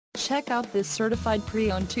Check out this certified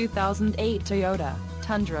pre-owned 2008 Toyota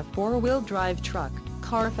Tundra 4-wheel drive truck.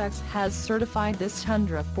 Carfax has certified this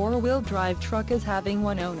Tundra 4-wheel drive truck as having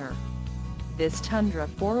one owner. This Tundra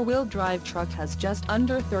 4-wheel drive truck has just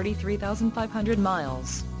under 33,500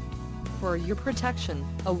 miles. For your protection,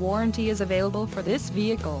 a warranty is available for this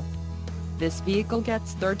vehicle. This vehicle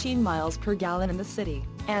gets 13 miles per gallon in the city,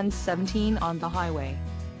 and 17 on the highway.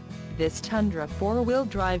 This Tundra 4-wheel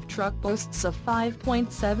drive truck boasts a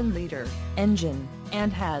 5.7-liter engine,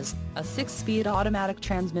 and has a 6-speed automatic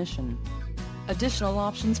transmission. Additional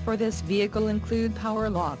options for this vehicle include power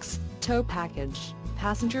locks, tow package,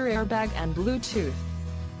 passenger airbag and Bluetooth.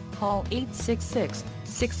 Call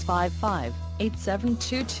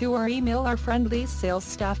 866-655-8722 or email our friendly sales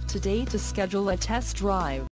staff today to schedule a test drive.